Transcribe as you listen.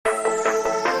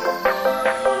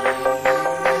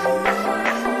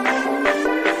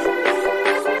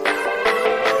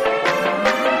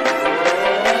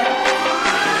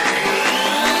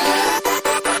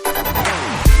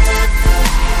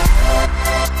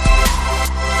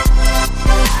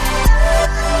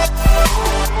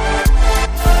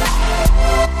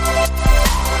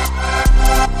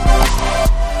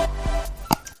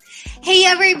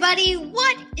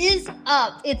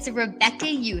up? It's Rebecca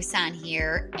Yuson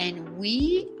here, and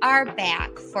we are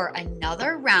back for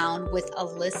another round with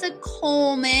Alyssa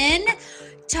Coleman,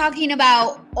 talking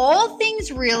about all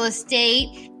things real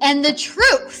estate and the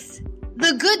truth,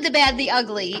 the good, the bad, the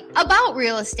ugly about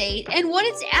real estate and what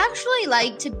it's actually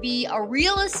like to be a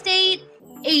real estate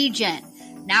agent.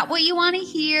 Not what you want to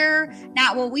hear,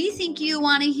 not what we think you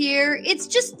want to hear. It's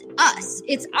just us.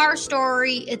 It's our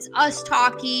story. It's us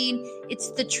talking.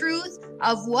 It's the truth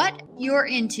of what you're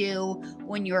into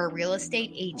when you're a real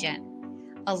estate agent.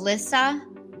 Alyssa,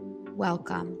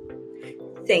 welcome.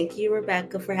 Thank you,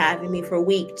 Rebecca, for having me for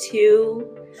week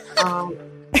 2.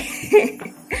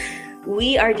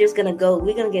 We are just gonna go.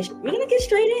 We're gonna get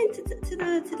straight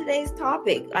into today's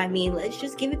topic. I mean, let's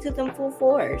just give it to them full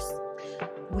force.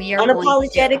 We are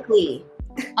unapologetically.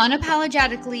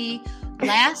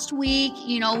 Last week,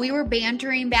 we were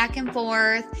bantering back and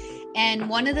forth. And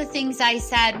one of the things I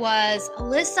said was,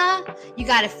 Alyssa, you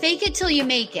got to fake it till you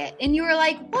make it. And you were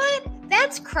like, what?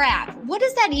 That's crap. What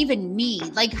does that even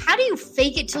mean? Like, how do you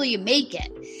fake it till you make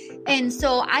it? And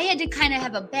so I had to kind of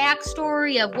have a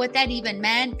backstory of what that even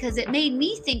meant, because it made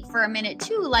me think for a minute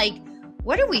too, like,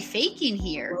 what are we faking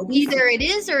here? Either it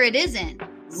is or it isn't.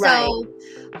 Right. So,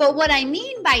 but what I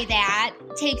mean by that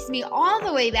takes me all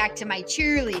the way back to my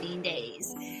cheerleading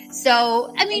days.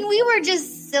 So, I mean, we were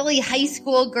just silly high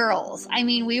school girls. I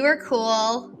mean, we were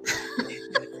cool.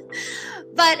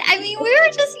 But, I mean, we were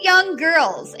just young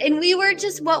girls, and we were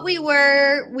just what we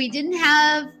were. We didn't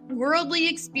have worldly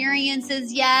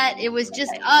experiences yet. It was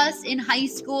just us in high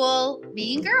school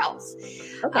being girls.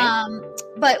 Okay.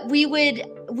 But we were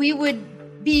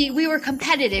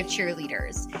competitive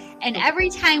cheerleaders. And every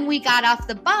time we got off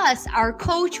the bus, our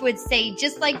coach would say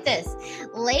just like this,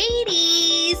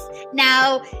 ladies,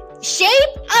 now shape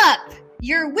up.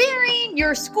 You're wearing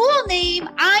your school name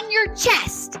on your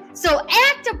chest, so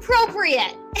act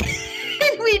appropriate.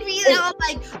 And we'd be all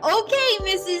like, okay,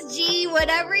 Mrs. G,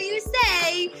 whatever you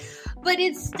say. But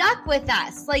it stuck with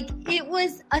us. Like, it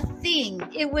was a thing.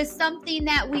 It was something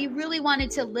that we really wanted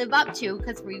to live up to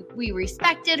because we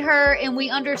respected her and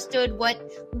we understood what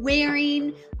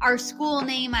wearing our school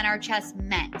name on our chest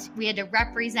meant. We had to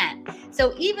represent.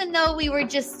 So even though we were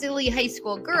just silly high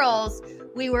school girls,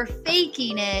 we were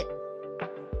faking it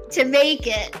to make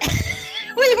it.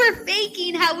 We were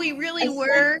faking how we really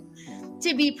were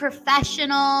to be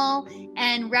professional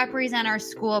and represent our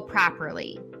school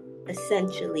properly.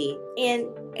 Essentially, and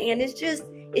it's just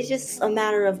a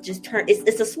matter of just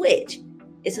it's a switch.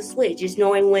 It's a switch. Just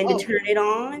knowing when to turn it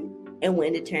on and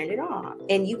when to turn it off.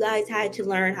 And you guys had to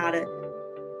learn how to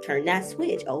turn that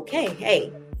switch. Okay,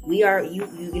 hey, we are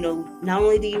you know, not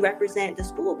only do you represent the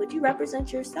school, but you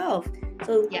represent yourself.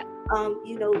 So yeah.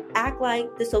 Act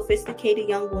like the sophisticated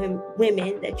young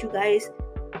women that you guys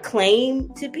claim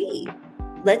to be.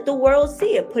 Let the world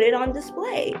see it. Put it on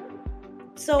display.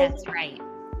 So that's right.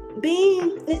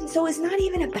 So it's not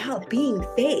even about being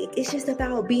fake. It's just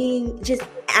about just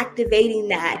activating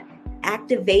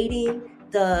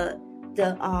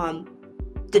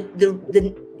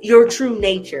your true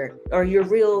nature or your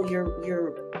real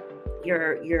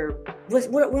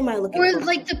what am I looking for? Or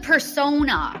like the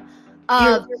persona.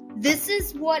 This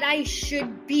is what I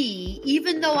should be,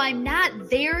 even though I'm not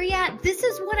there yet. This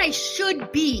is what I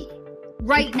should be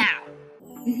right now.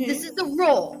 Mm-hmm. This is the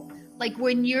role. Like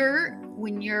when you're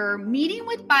meeting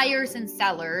with buyers and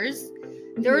sellers,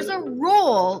 there's a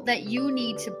role that you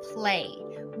need to play.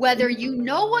 Whether you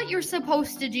know what you're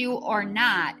supposed to do or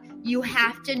not, you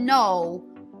have to know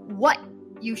what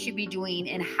you should be doing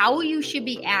and how you should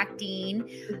be acting.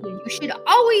 You should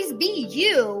always be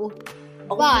you,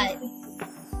 but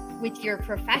with your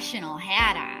professional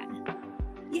hat on.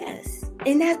 Yes.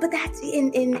 And I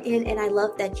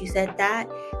love that you said that.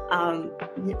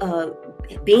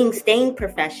 Staying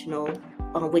professional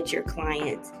with your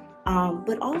clients,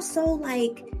 but also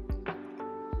like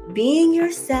being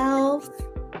yourself,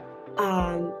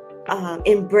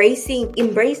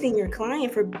 embracing your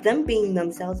client for them being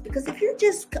themselves. Because if you're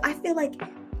I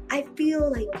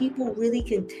feel like people really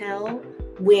can tell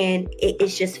when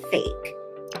it's just fake.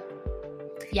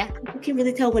 Yeah, you can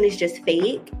really tell when it's just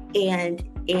fake, and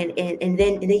then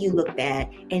you look bad,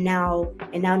 and now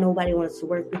nobody wants to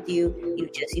work with you.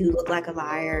 You look like a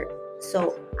liar.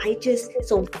 So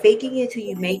faking it till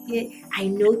you make it. I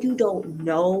know you don't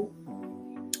know.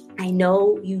 I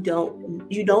know you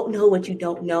don't know what you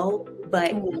don't know,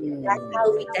 but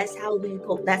that's how we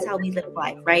live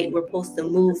life, right? We're supposed to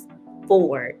move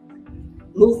forward.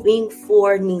 Moving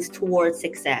forward means towards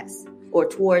success or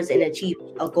towards and achieve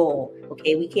a goal.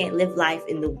 Okay, we can't live life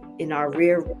in our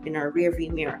rear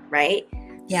view mirror, right?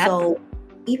 Yeah. So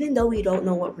even though we don't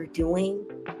know what we're doing,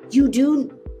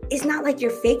 it's not like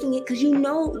you're faking it, because you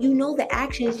know the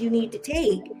actions you need to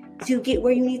take to get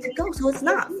where you need to go. So it's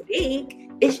not fake.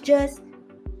 It's just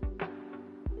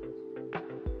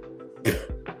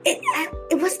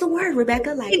what's the word,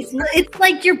 Rebecca? Like it's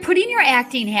like you're putting your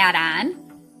acting hat on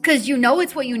because you know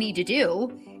it's what you need to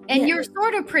do, and you're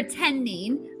sort of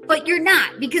pretending, but you're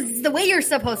not, because it's the way you're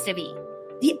supposed to be.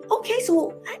 Yeah, okay,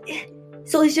 so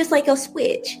it's just like a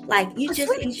switch. Like it's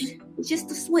just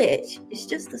a switch. It's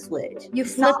just a switch. You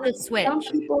flip the switch.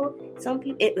 Some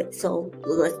people. So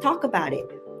let's talk about it.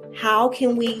 How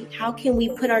can we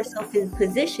put ourselves in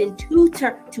position to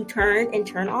turn and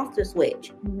turn off the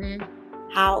switch? Mm-hmm.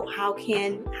 How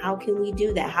can we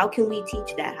do that? How can we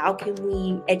teach that? How can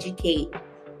we educate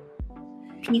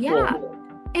people? Yeah.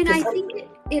 And I think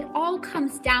it all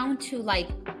comes down to like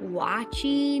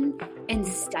watching and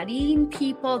studying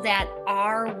people that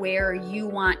are where you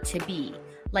want to be.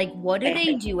 Like, what do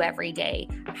they do every day?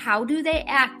 How do they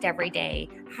act every day?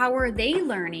 How are they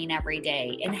learning every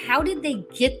day? And how did they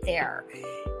get there?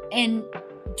 And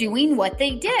doing what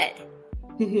they did.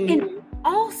 Mm-hmm. And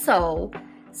also,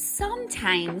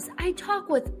 sometimes I talk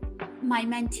with my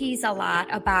mentees a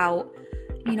lot about,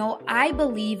 I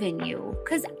believe in you,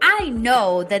 because I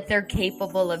know that they're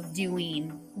capable of doing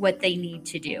what they need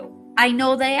to do. I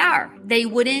know they are. They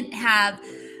wouldn't have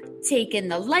taken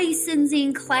the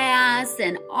licensing class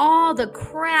and all the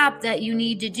crap that you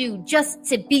need to do just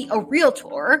to be a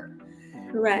realtor.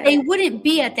 Right. They wouldn't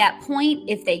be at that point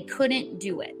if they couldn't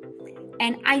do it.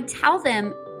 And I tell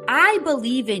them, I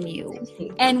believe in you.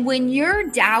 And when you're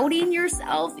doubting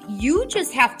yourself, you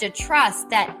just have to trust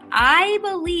that I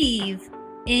believe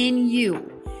in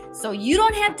you. So you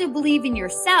don't have to believe in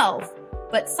yourself,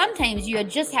 but sometimes you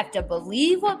just have to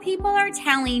believe what people are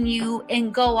telling you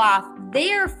and go off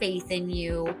their faith in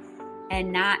you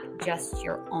and not just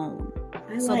your own.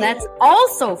 So that's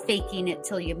also faking it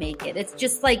till you make it. It's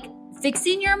just like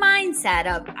fixing your mindset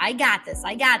of, I got this.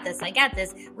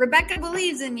 Rebecca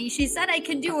believes in me. She said I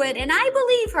can do it. And I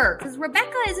believe her because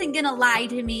Rebecca isn't going to lie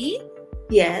to me.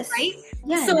 Yes. Right?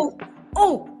 Yes. So,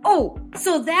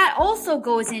 so that also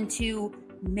goes into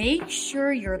make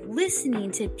sure you're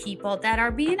listening to people that are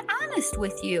being honest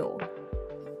with you.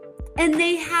 And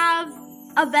they have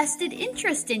a vested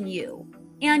interest in you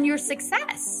and your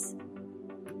success.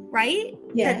 Right?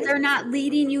 Yes. That they're not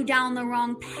leading you down the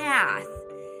wrong path.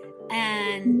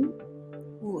 And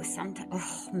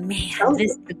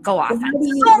this could go off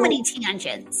on so many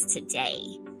tangents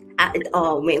today.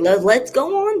 Let's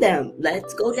go on them.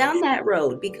 Let's go down that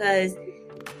road, because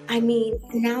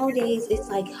nowadays it's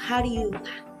like, how do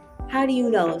you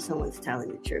know if someone's telling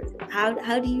the truth?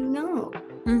 How do you know?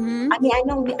 Mm-hmm.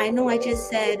 I know I just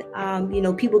said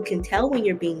people can tell when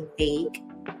you're being fake,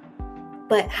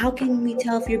 but how can we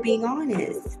tell if you're being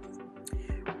honest?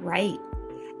 Right.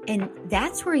 And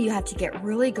that's where you have to get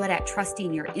really good at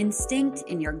trusting your instinct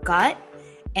and your gut.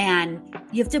 And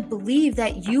you have to believe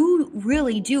that you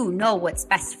really do know what's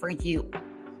best for you.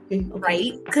 Okay.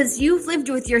 Right? Because you've lived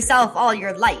with yourself all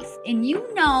your life and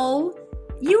you know.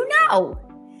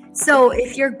 So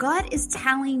if your gut is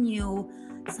telling you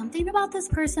something about this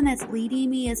person that's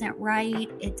leading me isn't right,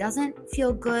 it doesn't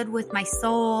feel good with my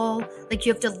soul, like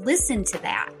you have to listen to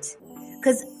that.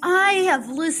 Because I have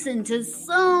listened to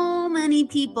so many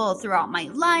people throughout my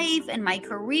life and my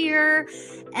career,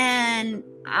 and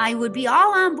I would be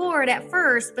all on board at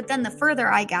first, but then the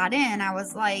further I got in, I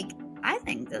was like, I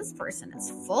think this person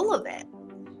is full of it.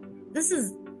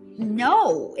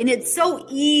 And it's so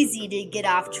easy to get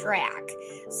off track.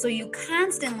 So you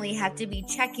constantly have to be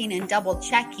checking and double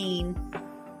checking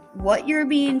what you're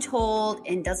being told,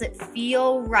 and does it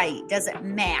feel right? Does it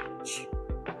match?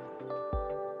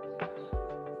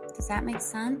 Does that make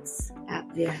sense?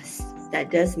 Yes, that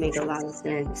does make a lot of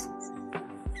sense.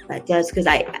 That does, because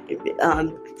I've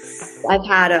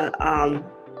had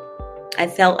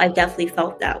I've definitely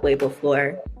felt that way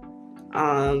before.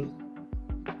 I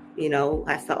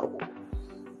felt,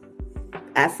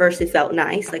 at first it felt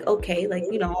nice, like, okay, like,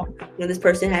 this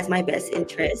person has my best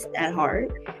interest at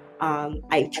heart.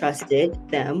 I trusted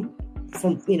them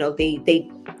from, they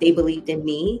believed in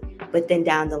me, but then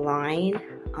down the line,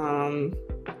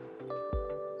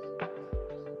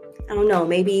 I don't know,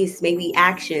 maybe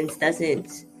actions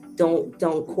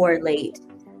don't correlate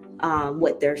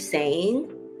what they're saying.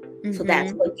 Mm-hmm. So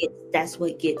that's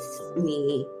what gets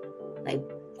me like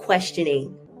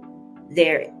questioning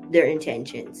their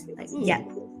intentions. Like, yeah.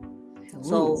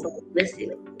 So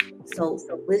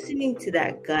listening to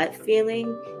that gut feeling,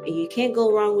 and you can't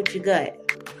go wrong with your gut.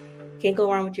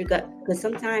 Because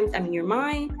sometimes, your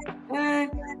mind,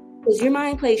 Because your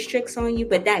mind plays tricks on you,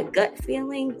 but that gut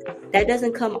feeling, that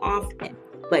doesn't come often.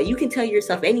 But you can tell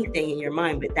yourself anything in your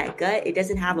mind, but that gut, it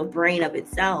doesn't have a brain of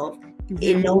itself.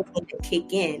 It knows when to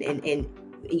kick in, and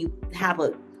you have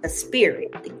a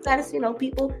spirit. You gotta,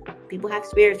 people have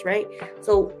spirits, right?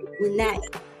 So when that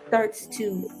starts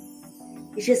to,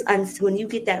 it's just when you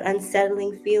get that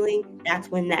unsettling feeling, that's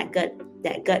when that gut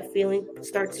feeling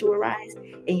starts to arise,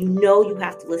 and you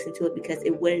have to listen to it, because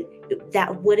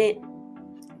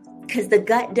because the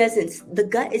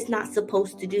gut is not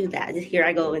supposed to do that. Here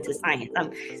I go into science.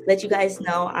 Let you guys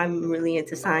know I'm really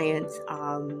into science.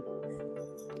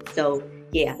 So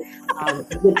yeah,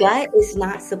 the gut is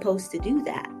not supposed to do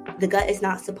that. The gut is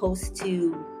not supposed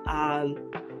to,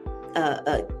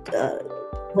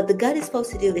 what the gut is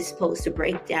supposed to do is supposed to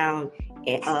break down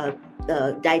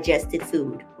digested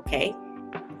food, okay?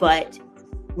 But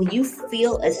when you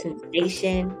feel a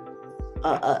sensation,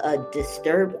 a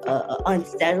disturbed,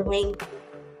 unsettling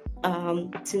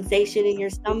sensation in your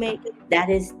stomach, that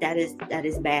is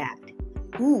bad.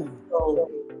 Ooh.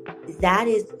 So that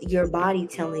is your body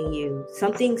telling you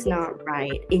something's not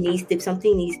right.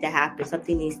 Something needs to happen.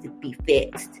 Something needs to be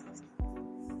fixed.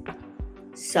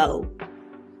 So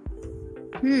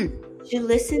you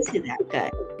listen to that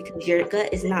gut, because your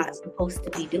gut is not supposed to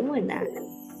be doing that.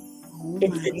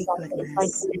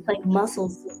 It's like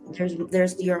muscles.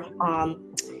 There's your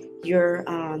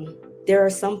there are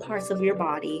some parts of your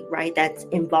body, right, that's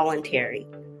involuntary.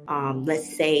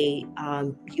 Let's say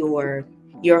your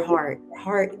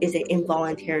heart is an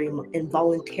involuntary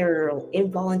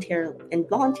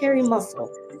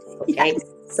muscle. Okay, yes.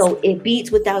 So it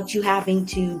beats without you having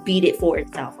to beat it for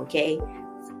itself. Okay,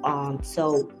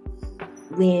 so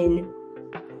when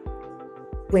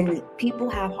people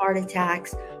have heart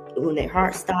attacks, when their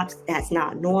heart stops, that's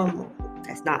not normal.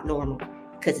 That's not normal,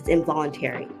 because it's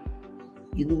involuntary.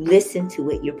 You listen to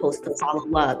it. You're supposed to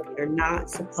follow up. You're not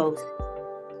supposed.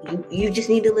 You just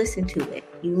need to listen to it.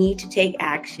 You need to take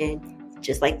action,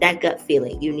 just like that gut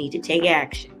feeling. You need to take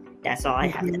action. That's all I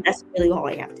have. That's really all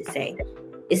I have to say.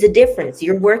 It's a difference.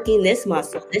 You're working this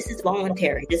muscle. This is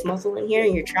voluntary. This muscle in here,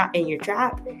 in your trap,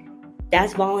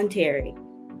 that's voluntary.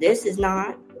 This is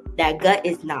not. That gut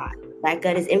is not. That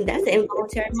gut is that's an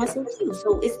involuntary muscle too.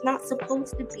 So it's not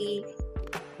supposed to be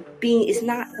it's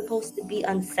not supposed to be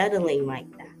unsettling like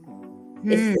that.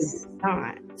 It's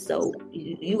not. So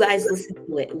you guys listen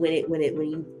to it when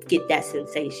you get that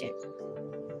sensation.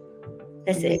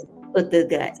 That's it. With the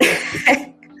gut.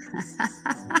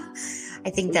 I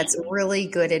think that's really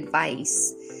good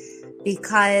advice,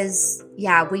 because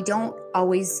we don't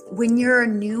always, when you're a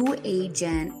new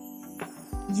agent,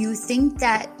 you think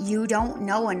that you don't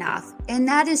know enough. And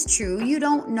that is true. You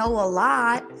don't know a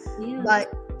lot,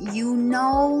 but you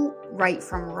know right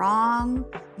from wrong.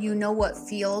 You know what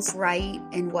feels right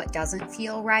and what doesn't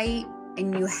feel right.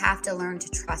 And you have to learn to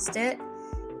trust it.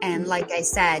 And like I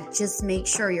said, just make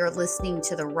sure you're listening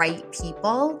to the right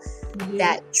people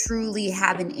that truly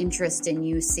have an interest in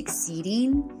you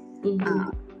succeeding.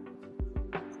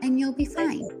 And you'll be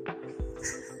fine.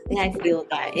 And I feel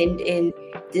that. And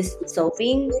this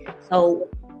soaping. So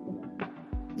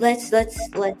let's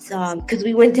because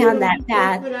we went down that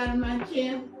path.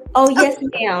 Oh yes,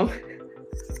 ma'am.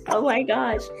 Oh my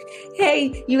gosh.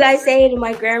 Hey, you guys say it to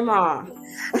my grandma.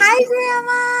 Hi,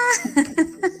 Grandma.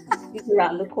 She's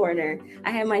around the corner.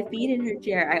 I have my feet in her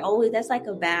chair. That's like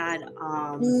a bad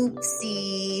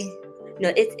oopsie.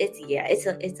 No,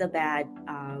 it's a bad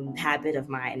habit of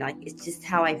mine. Like, it's just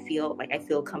how I feel. Like, I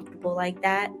feel comfortable like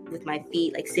that with my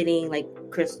feet, like sitting like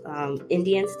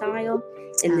Indian style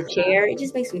in the chair. It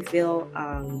just makes me feel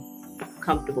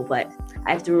comfortable. But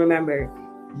I have to remember,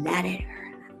 not at her.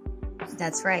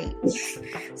 That's right.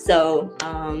 So,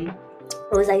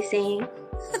 what was I saying?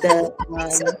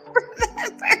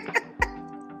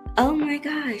 Oh my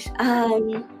gosh.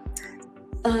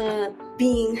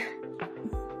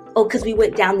 Because we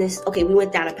went down we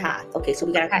went down a path. Okay, so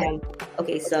we got to come.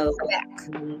 Okay, so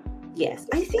yes,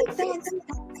 I think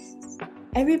that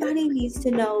everybody needs to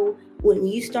know when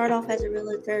you start off as a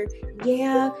realtor.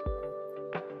 Yeah,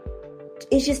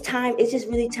 it's just time. It's just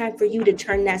really time for you to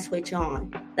turn that switch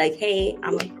on. Like, hey,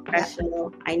 I'm a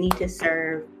professional. I need to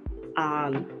serve.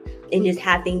 And just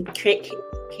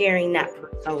carrying that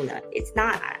persona. It's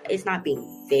not being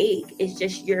fake. It's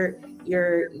just your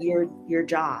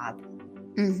job.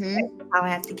 That's how I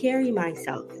have to carry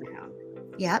myself now.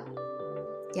 Yep.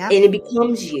 And it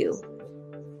becomes you.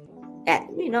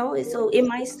 So it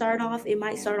might start off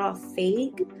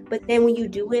fake, but then when you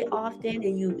do it often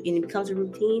and it becomes a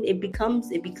routine, it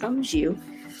becomes you.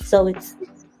 So it's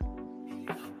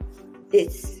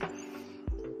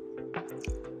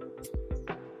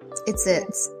It's it.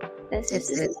 That's just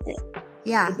it.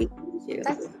 Yeah.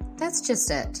 That's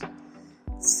just it.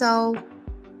 So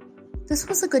this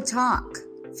was a good talk.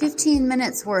 15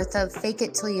 minutes worth of fake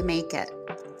it till you make it.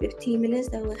 15 minutes?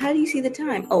 How do you see the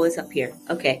time? Oh, it's up here.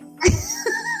 Okay.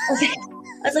 Okay.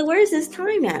 I was like, where is this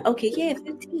time at? Okay, yeah,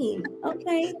 15.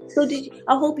 Okay. So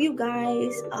I hope you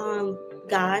guys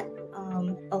got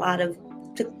a lot of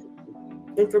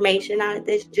information out of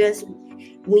this. Just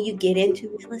when you get into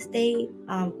real estate,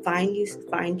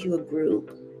 find you a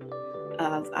group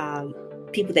of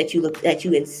people that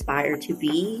you inspire to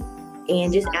be,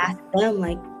 and just ask them,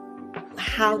 like,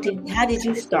 how did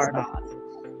you start off?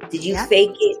 Did you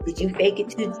fake it? Did you fake it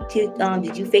till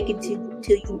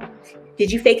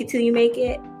you make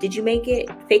it? Did you make it?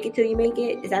 Fake it till you make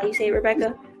it? Is that how you say it,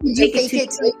 Rebecca? Did you fake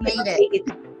it till you made it?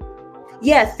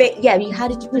 Yeah, how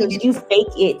did you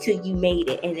fake it till you made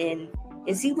it? And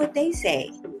see what they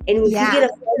say. And if you get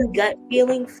a gut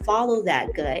feeling, follow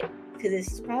that gut, because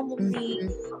it's probably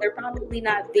they're probably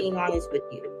not being honest with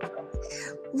you.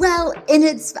 Well, and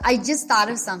I just thought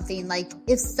of something, like,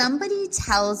 if somebody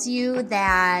tells you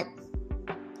that,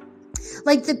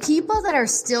 like, the people that are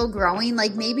still growing,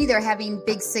 like, maybe they're having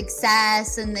big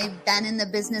success and they've been in the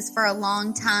business for a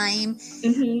long time.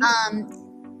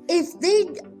 If they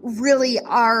really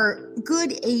are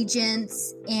good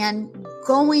agents and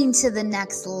going to the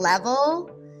next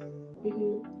level,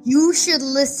 you should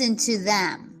listen to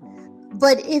them.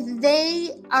 But if they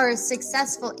are a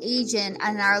successful agent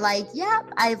and are like, yep,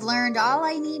 I've learned all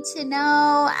I need to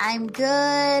know, I'm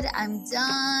good, I'm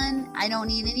done, I don't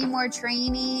need any more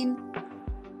training,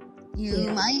 you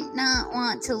might not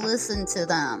want to listen to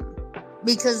them.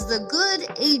 Because the good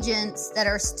agents that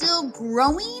are still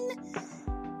growing,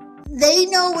 they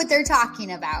know what they're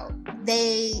talking about.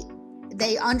 They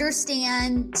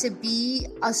understand, to be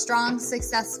a strong,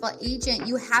 successful agent,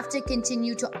 you have to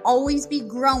continue to always be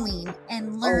growing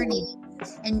and learning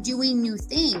and doing new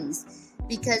things,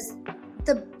 because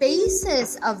the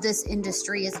basis of this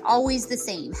industry is always the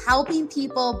same: helping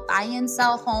people buy and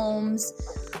sell homes,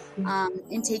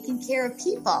 and taking care of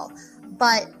people.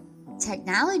 But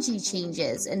technology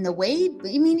changes, and the way,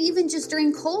 even just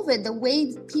during COVID, the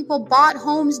way people bought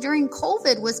homes during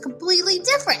COVID was completely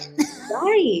different.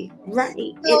 Right.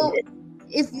 So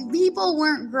if people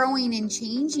weren't growing and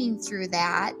changing through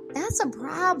that, that's a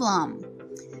problem.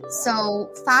 So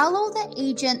follow the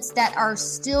agents that are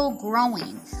still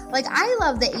growing. Like, I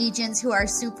love the agents who are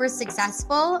super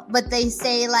successful, but they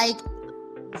say, like,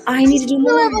 I need to do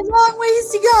more. I have a long ways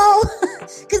to go,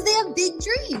 because they have big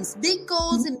dreams, big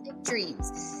goals, and big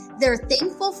dreams. They're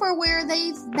thankful for where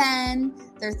they've been.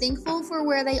 They're thankful for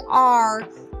where they are,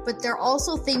 but they're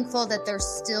also thankful that they're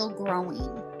still growing.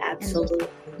 Absolutely.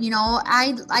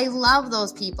 And, I love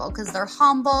those people because they're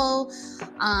humble,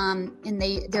 and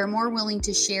they're more willing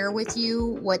to share with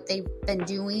you what they've been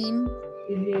doing.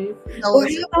 So, or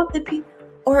how about the people?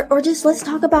 Or just let's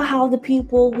talk about how the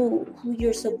people who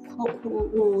you're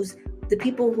the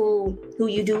people who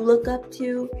you do look up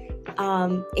to,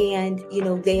 and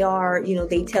they are,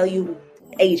 they tell you,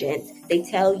 agents, they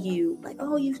tell you, like,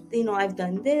 oh, I've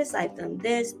done this,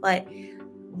 but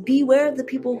beware of the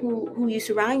people who you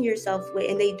surround yourself with,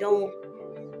 and they don't,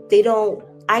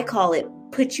 I call it,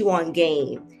 put you on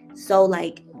game. So,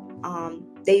 like,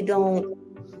 they don't,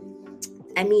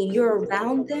 you're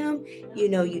around them,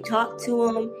 you talk to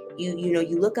them,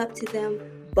 you look up to them,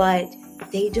 but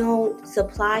they don't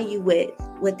supply you with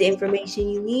the information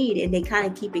you need, and they kind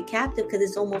of keep it captive, because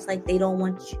it's almost like they don't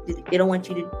want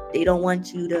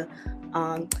you to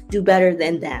do better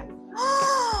than them.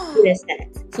 In a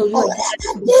sense. So that's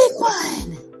a big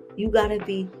one. You gotta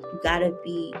be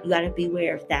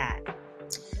aware of that.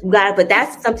 But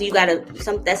that's something you gotta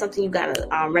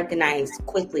recognize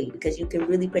quickly, because you can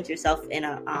really put yourself in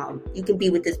you can be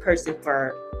with this person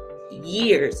for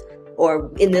years, or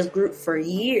in this group for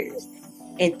years,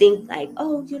 and think like,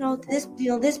 oh, this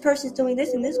person's doing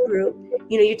this in this group.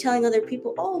 You're telling other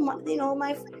people, oh,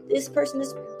 this person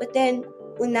is, but then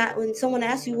when someone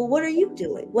asks you, well, what are you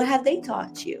doing? What have they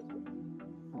taught you?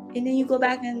 And then you go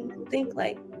back and think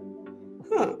like,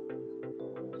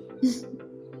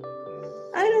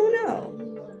 I don't know.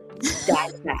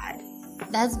 That's bad.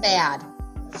 That's bad.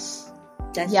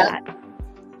 That's bad.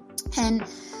 And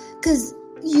because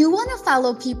you want to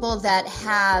follow people that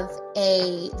have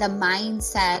the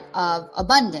mindset of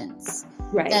abundance.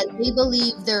 Right. That they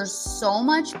believe there's so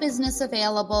much business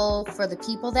available for the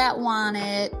people that want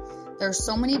it. There's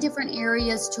so many different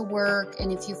areas to work.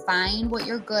 And if you find what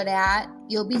you're good at,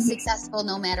 you'll be successful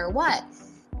no matter what.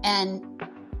 And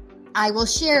I will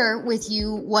share with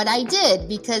you what I did,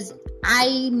 because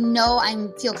I know I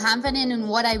feel confident in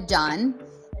what I've done,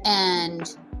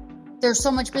 and there's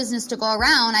so much business to go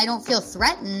around. I don't feel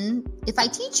threatened if I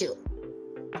teach you.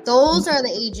 Those are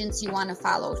the agents you want to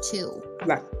follow too.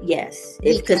 Right. Yes.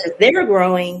 Because if they're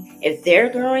growing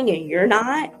and you're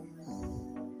not,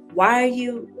 why are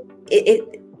you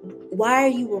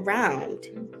around?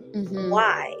 Mm-hmm.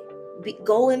 Why? Be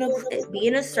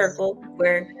in a circle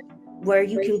where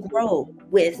you can grow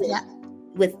with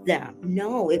them.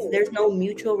 No, if there's no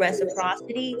mutual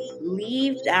reciprocity,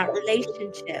 leave that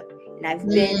relationship. And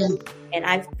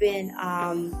I've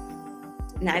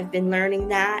been learning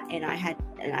that, and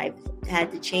I've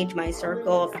had to change my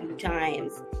circle a few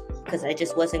times because I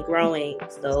just wasn't growing.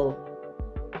 So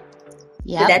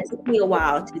but that took me a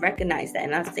while to recognize that.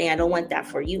 And I'm saying I don't want that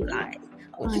for you guys.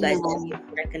 I want you guys to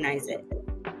recognize it.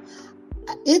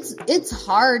 It's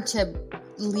hard to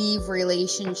leave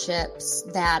relationships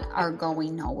that are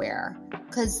going nowhere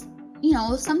because,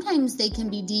 sometimes they can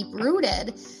be deep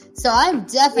rooted. So I've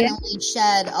definitely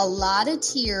shed a lot of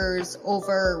tears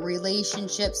over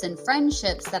relationships and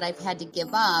friendships that I've had to give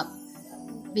up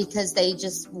because they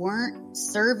just weren't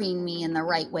serving me in the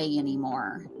right way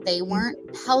anymore. They weren't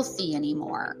healthy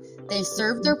anymore. They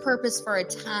served their purpose for a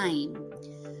time,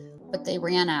 but they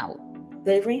ran out.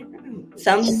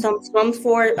 Some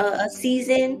for a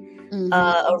season,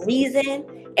 a reason,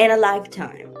 and a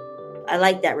lifetime. I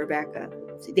like that, Rebecca.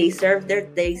 They served their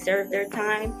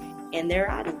time, and they're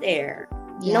out of there.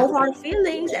 Yeah. No hard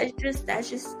feelings. That's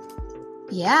just.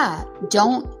 Yeah.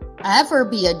 Don't ever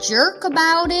be a jerk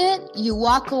about it. You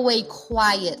walk away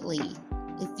quietly.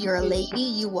 If you're a lady,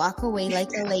 you walk away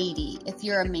like a lady. If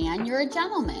you're a man, you're a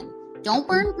gentleman. Don't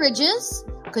burn bridges,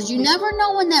 because you never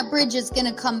know when that bridge is going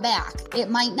to come back.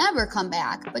 It might never come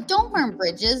back, but don't burn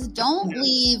bridges. Don't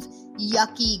leave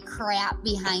yucky crap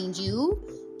behind you.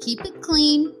 Keep it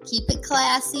clean. Keep it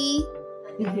classy.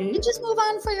 And just move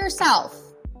on for yourself.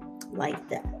 Like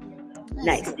that.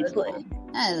 Nicely put.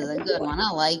 That is a good one.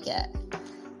 I like it.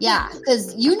 Yeah,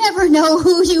 because you never know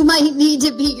who you might need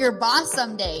to be your boss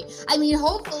someday. I mean,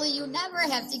 hopefully you never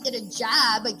have to get a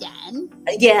job again.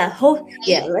 Yeah,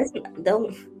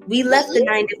 we left the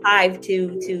 9 to 5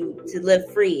 to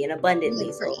live free and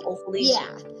abundantly. So hopefully,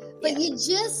 but you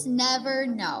just never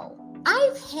know.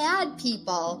 I've had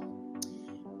people.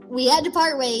 We had to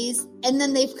part ways, and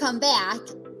then they've come back,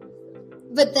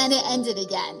 but then it ended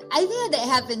again. I've had that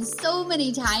happen so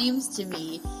many times to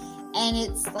me. And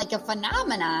it's like a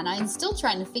phenomenon. I'm still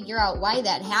trying to figure out why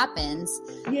that happens.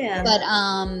 Yeah. But,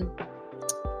 I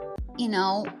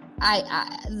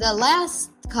the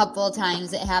last couple of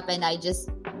times it happened, I just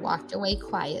walked away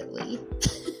quietly.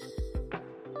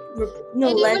 No,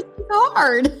 and it was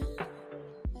hard.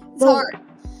 It's hard.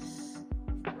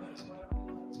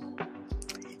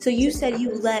 So you said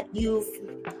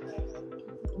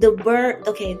the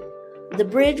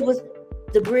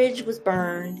bridge was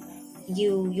burned.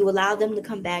 You allowed them to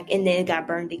come back, and then it got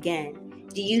burned again.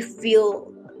 Do you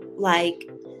feel like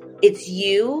it's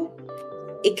you?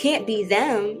 It can't be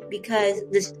them, because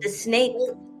the snake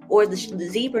or the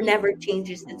zebra never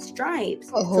changes its stripes.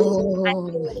 So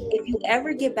if you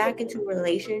ever get back into a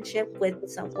relationship with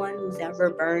someone who's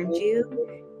ever burned you,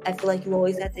 I feel like you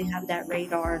always have to have that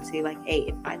radar and say, like, hey,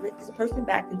 if I let this person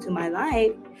back into my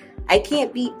life, I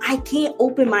can't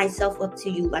open myself up to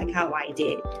you like how I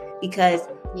did. Because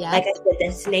like I said,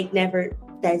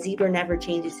 that zebra never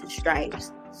changes its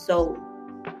stripes. So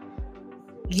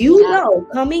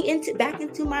coming back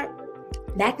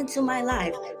into my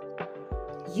life,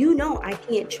 I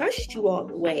can't trust you all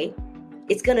the way.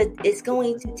 It's going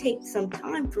to take some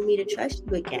time for me to trust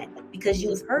you again, because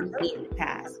you've hurt me in the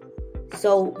past.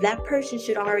 So that person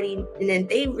should already, and then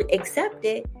they accept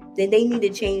it, then they need to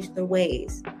change their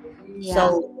ways. Yeah.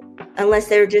 So unless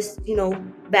they're just,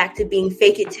 back to being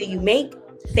fake it till you make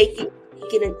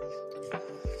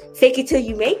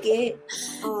it,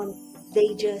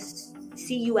 they just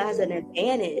see you as an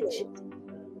advantage.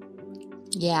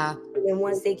 Yeah. And then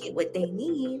once they get what they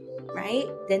need, right,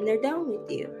 then they're done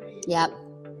with you. Yep.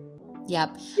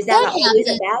 Is that always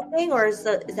a bad thing, or is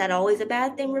that always a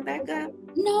bad thing, Rebecca?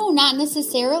 No, not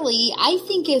necessarily. I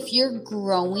think if you're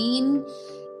growing,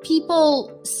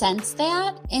 people sense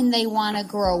that and they want to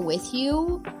grow with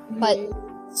you. But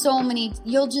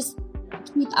you'll just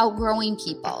keep outgrowing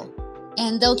people,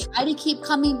 and they'll try to keep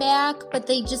coming back, but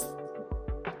they just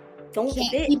can't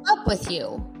keep up with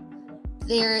you.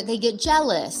 They get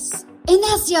jealous. And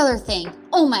that's the other thing.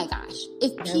 Oh my gosh.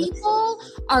 If people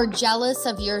are jealous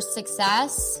of your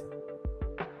success,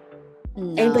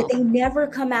 No. But they never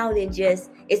come out and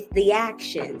it's the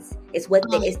actions. It's what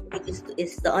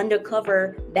it's the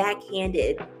undercover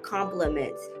backhanded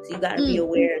compliments. So you got to be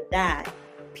aware of that.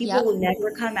 People will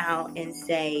never come out and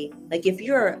say, like, if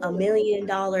you're $1 million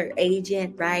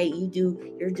agent, right?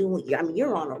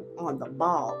 You're on the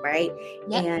ball, right?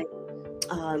 Yep. And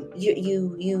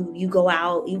you go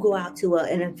out to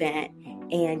an event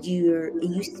and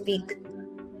you speak,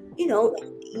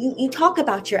 you talk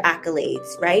about your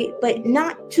accolades, right? But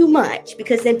not too much,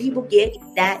 because then people get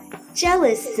that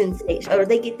jealous sensation, or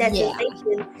they get that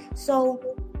sensation. So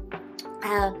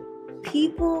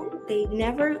people, they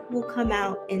never will come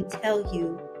out and tell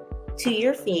you to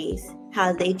your face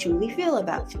how they truly feel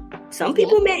about you. Some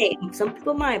people might,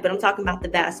 but I'm talking about the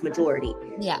vast majority.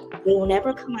 Yeah. They will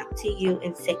never come out to you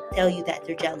and tell you that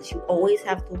they're jealous. You always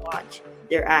have to watch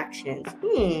their actions.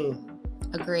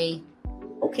 Agree.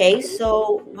 Okay,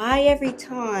 so why every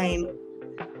time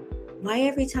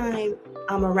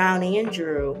I'm around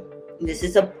Andrew, this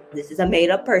is a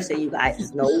made up person, you guys.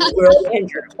 It's no real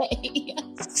Andrew.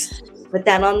 Put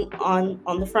that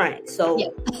on the front. So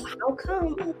how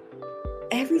come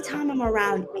every time I'm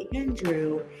around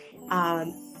Andrew,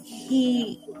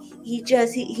 he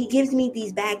gives me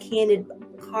these backhanded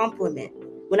compliments.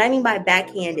 What I mean by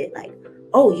backhanded, like,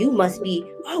 oh, you must be,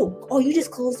 you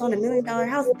just closed on $1 million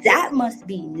house. That must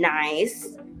be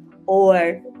nice.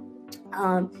 Or,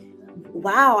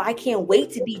 wow, I can't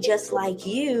wait to be just like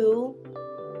you.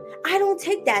 I don't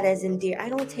take that as I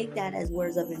don't take that as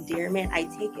words of endearment. I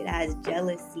take it as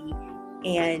jealousy.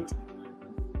 And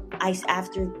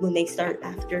after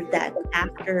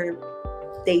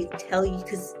they tell you,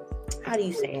 because how do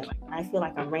you say it? I feel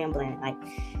like I'm rambling. Like,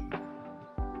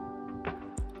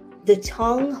 the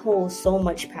tongue holds so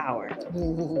much power.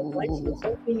 Once you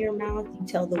open your mouth, you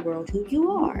tell the world who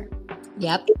you are.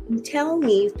 Yep. You tell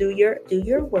me through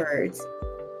your words,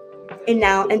 and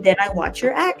then I watch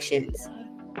your actions.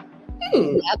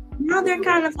 Yep. Now they're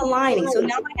kind of aligning. So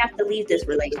now I have to leave this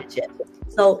relationship.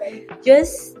 So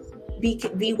just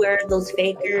beware of those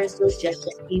fakers, those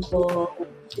jealous people,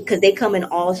 because they come in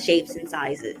all shapes and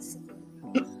sizes,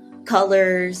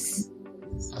 colors.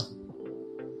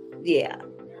 Yeah.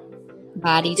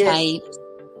 Body type.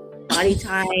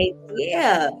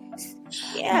 Yeah.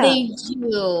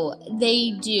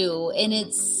 They do. And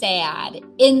it's sad.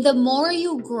 And the more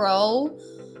you grow,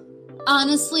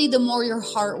 honestly, the more your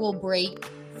heart will break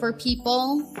for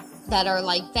people that are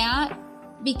like that,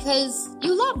 because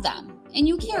you love them and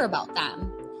you care about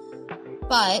them.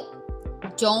 But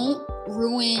don't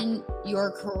ruin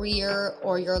your career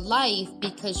or your life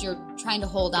because you're trying to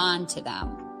hold on to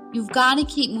them. You've got to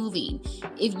keep moving.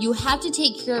 If you have to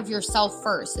take care of yourself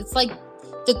first. It's like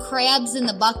the crabs in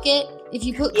the bucket. If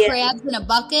you put crabs in a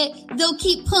bucket, they'll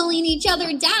keep pulling each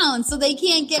other down so they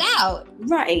can't get out.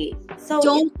 Right. So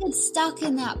don't get stuck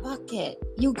in that bucket.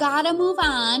 You got to move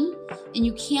on, and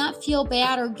you can't feel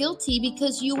bad or guilty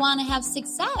because you want to have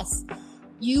success.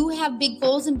 You have big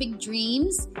goals and big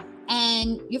dreams,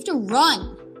 and you have to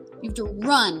run.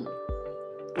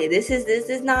 Yeah, this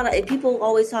is not people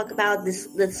always talk about this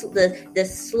the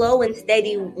slow and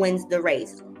steady wins the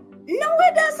race. No,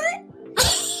 it doesn't.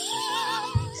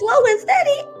 Slow and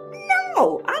steady?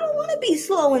 No, I don't want to be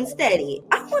slow and steady.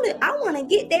 I want to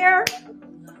get there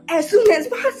as soon as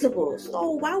possible. So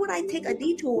why would I take a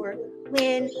detour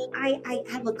when I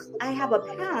have a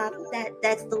path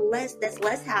that's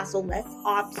less hassle, less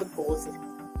obstacles?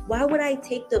 Why would I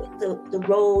take the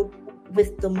road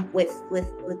with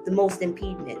the most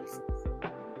impediments?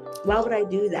 Why would I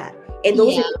do that? And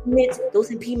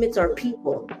those impediments are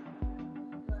people.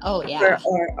 Oh yeah.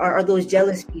 Or those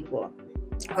jealous people,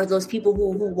 or those people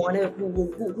who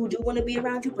do want to be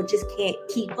around you but just can't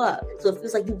keep up. So it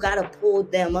feels like you gotta pull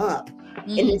them up,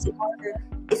 and it's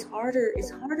harder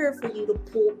for you to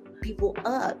pull people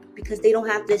up because they don't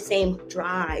have the same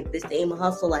drive, the same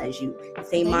hustle as you, the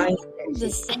same mindset,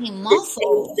 the same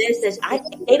muscle.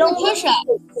 They don't push up.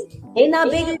 They're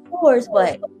not big as yours,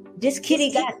 but this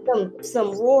kitty got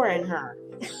some roar in her.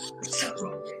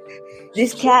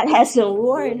 This cat has some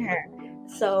roar in her.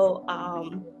 So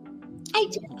I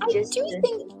do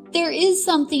think there is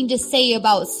something to say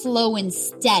about slow and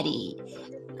steady.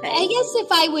 Okay. I guess if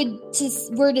I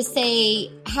were to say,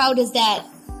 how does that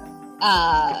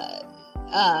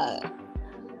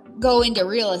go into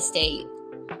real estate?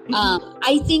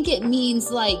 I think it means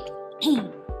like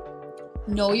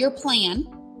know your plan,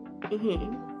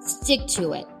 stick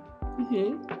to it.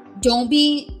 Don't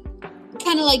be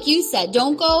kind of like you said.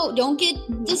 Don't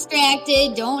get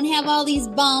distracted. Don't have all these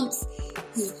bumps.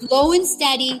 Slow and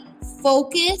steady,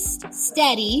 focused,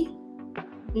 steady.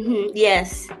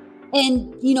 Yes.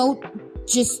 And,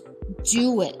 Just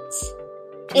do it. Just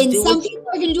And do some it. people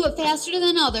are going to do it faster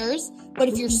than others, but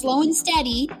if you're slow and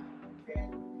steady,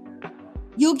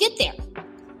 you'll get there.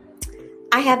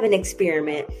 I have an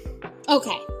experiment.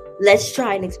 Okay. Let's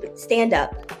try an experiment. Stand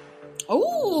up.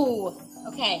 Oh,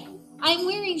 okay. I'm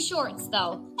wearing shorts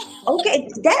though. Okay,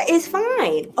 that is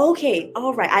fine. Okay,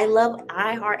 all right. I love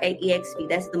I Heart EXP.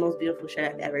 That's the most beautiful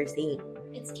shirt I've ever seen.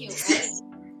 It's cute,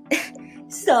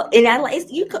 right? So, and I like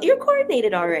you're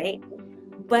coordinated, all right.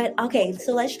 But okay,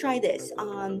 so let's try this.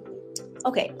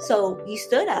 Okay, so you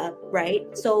stood up, right?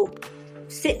 So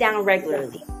sit down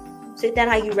regularly. Sit down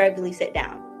how you regularly sit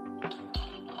down.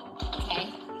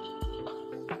 Okay.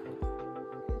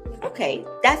 Okay,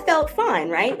 that felt fine,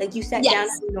 right? Like you sat down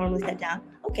Yes. how you normally sat down.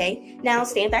 Okay, now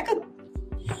stand back up.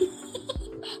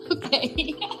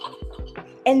 Okay.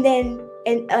 And then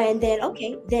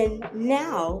okay, then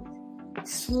now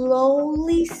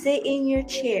slowly sit in your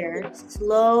chair,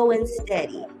 slow and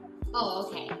steady. Oh,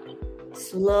 okay.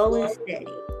 Slow and steady.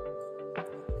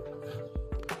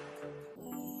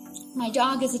 My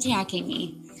dog is attacking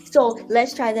me. So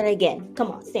let's try that again.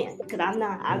 Come on, stand. Because I'm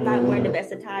not wearing the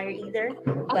best attire either.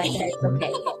 But Okay. that's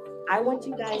okay. I want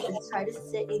you guys to try to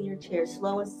sit in your chair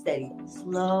slow and steady.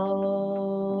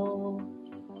 Slow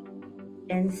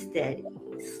and steady.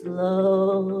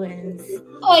 Slow and steady.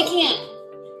 Oh, I can't.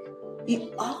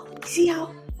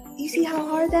 You see how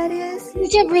hard that is? You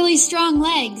have really strong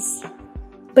legs.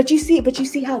 But you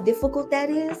see how difficult that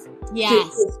is?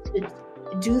 Yes. To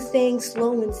do things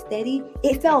slow and steady.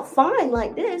 It felt fine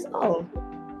like this. Oh.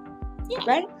 Yeah.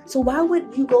 Right? So why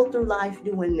would you go through life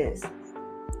doing this?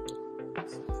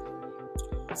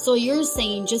 So you're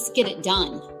saying just get it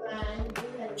done.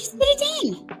 Just get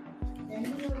it done.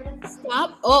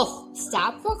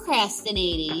 Stop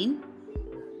procrastinating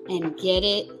and get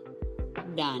it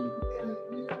done.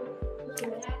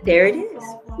 There it is.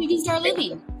 You can start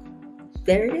living.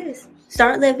 There it is.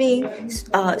 Start living.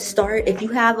 Start. If you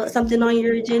have something on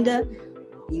your agenda,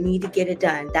 you need to get it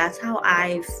done. That's how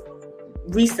I've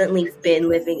recently been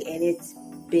living, and it's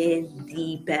been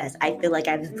the best. I feel like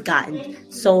I've gotten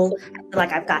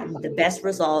the best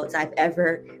results I've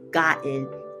ever gotten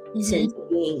since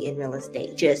being in real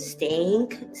estate. Just staying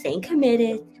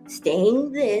committed,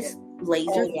 staying this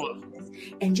laser focused,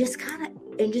 and just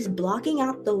blocking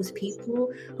out those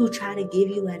people who try to give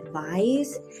you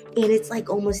advice, and it's like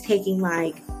almost taking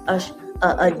like a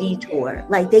detour,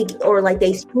 like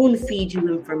they spoon feed you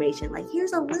information, like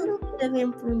here's a little bit of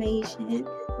information,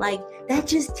 like that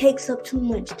just takes up too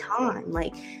much time.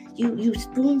 Like you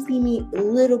spoon feed me a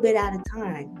little bit at a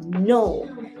time. No,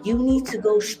 you need to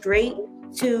go straight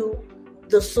to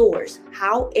the source.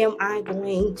 How am I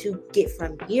going to get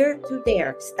from here to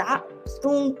there? Stop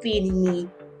spoon feeding me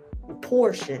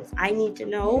portions. I need to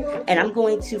know, and I'm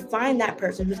going to find that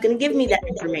person who's going to give me that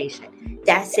information.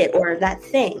 That's it, or that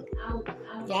thing.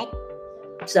 Yep.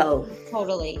 So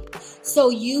Totally. So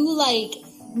you like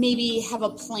maybe have a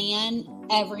plan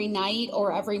every night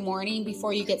or every morning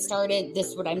before you get started. This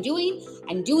is what I'm doing.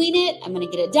 I'm doing it. I'm going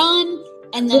to get it done,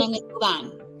 and then I'm going to move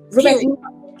on. Rebecca,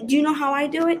 do you know how I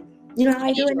do it? You know how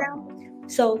I do it now?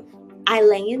 So I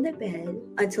lay in the bed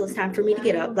until it's time for me to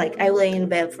get up. Like I lay in the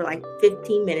bed for like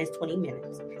 15 minutes, 20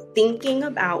 minutes, thinking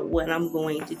about what I'm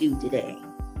going to do today.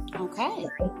 Okay.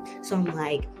 Right? So I'm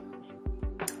like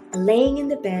laying in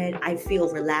the bed. I feel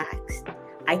relaxed.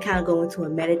 I kind of go into a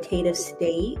meditative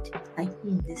state. Like,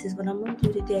 this is what I'm going to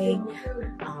do today.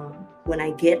 When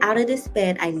I get out of this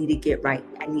bed, I need to get right.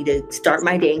 I need to start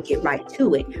my day and get right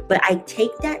to it. But I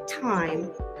take that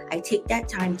time.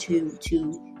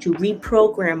 To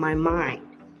reprogram my mind.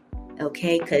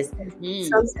 Okay, because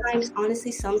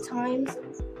sometimes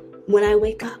when I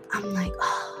wake up, I'm like,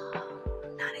 oh,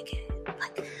 not again.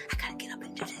 Like I gotta get up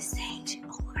and do this same shit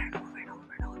over and over and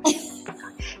over and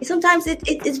over. And sometimes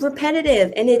it's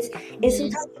repetitive, and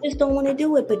sometimes you just don't want to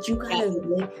do it, but you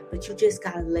just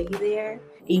gotta lay there.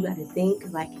 And you gotta think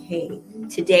like, hey,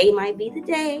 today might be the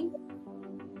day.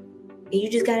 And you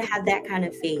just gotta have that kind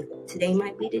of faith. Today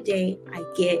might be the day I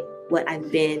get what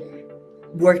I've been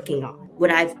working on,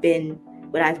 what I've been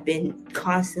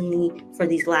constantly for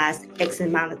these last X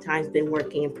amount of times been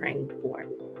working and praying for.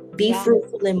 Be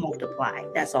fruitful and multiply.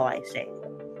 That's all I say.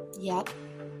 Yep.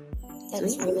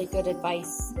 That's really good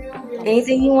advice.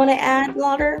 Anything you want to add,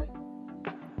 Lauder?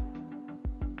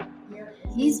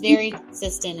 He's very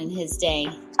consistent in his day.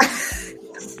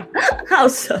 How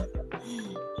so?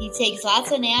 He takes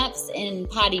lots of naps and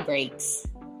potty breaks.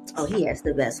 Oh, he has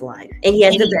the best life. And he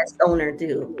has the best owner,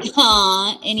 too.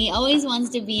 Aw, and he always wants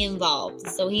to be involved.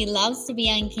 So he loves to be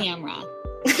on camera.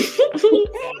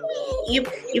 You're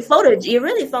really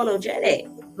photogenic,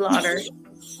 Lauder.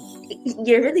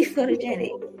 You're really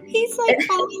photogenic. He's like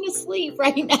falling asleep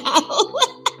right now.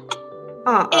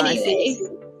 Anyway.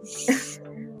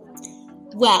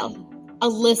 Well,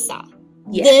 Alyssa,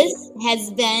 this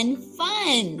has been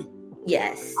fun.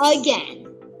 Yes. Again.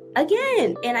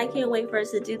 And I can't wait for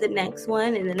us to do the next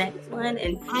one and the next one,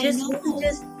 and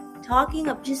just talking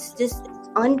of just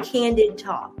uncandid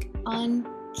talk.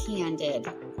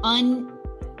 Uncandid.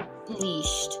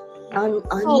 Unleashed.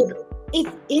 So, if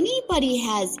anybody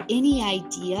has any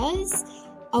ideas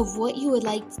of what you would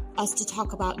like us to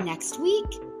talk about next week,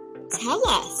 tell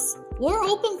us. We're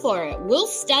open for it. We'll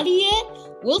study it.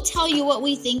 We'll tell you what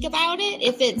we think about it.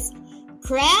 If it's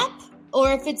crap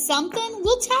or if it's something,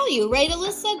 we'll tell you, right,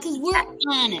 Alyssa? Because we're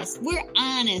honest. We're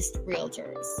honest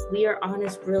realtors. We are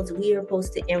honest realtors. We are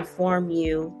supposed to inform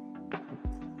you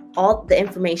all the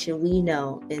information we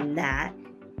know in that.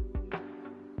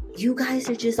 You guys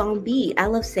are just on beat. I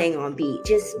love saying on beat.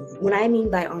 Just what I mean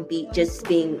by on beat, just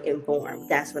being informed.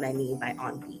 That's what I mean by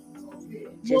on beat.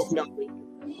 Just knowing.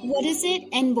 What is it?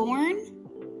 And born?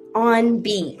 On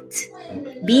beat.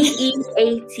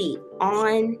 BEAT.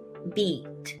 On beat.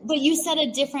 But you said a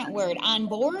different word. On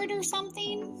board or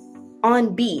something?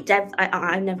 On beat.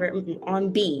 I've never on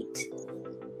beat.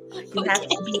 You have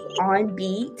to be on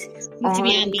beat. You have to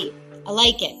be on beat. I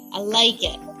like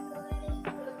it.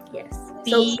 Yes.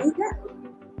 Be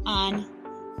on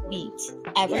beat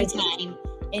every time.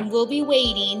 And we'll be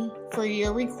waiting for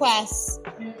your requests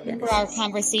for our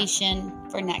conversation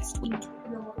for next week.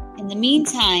 In the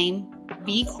meantime,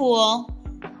 be cool,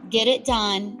 get it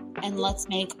done, and let's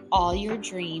make all your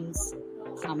dreams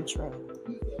come true.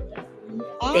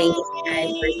 Bye. Thank you guys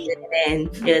for tuning in.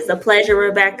 It was a pleasure,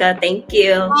 Rebecca. Thank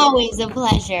you. Always a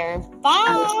pleasure. Bye.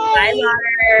 Bye,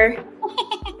 Lauder.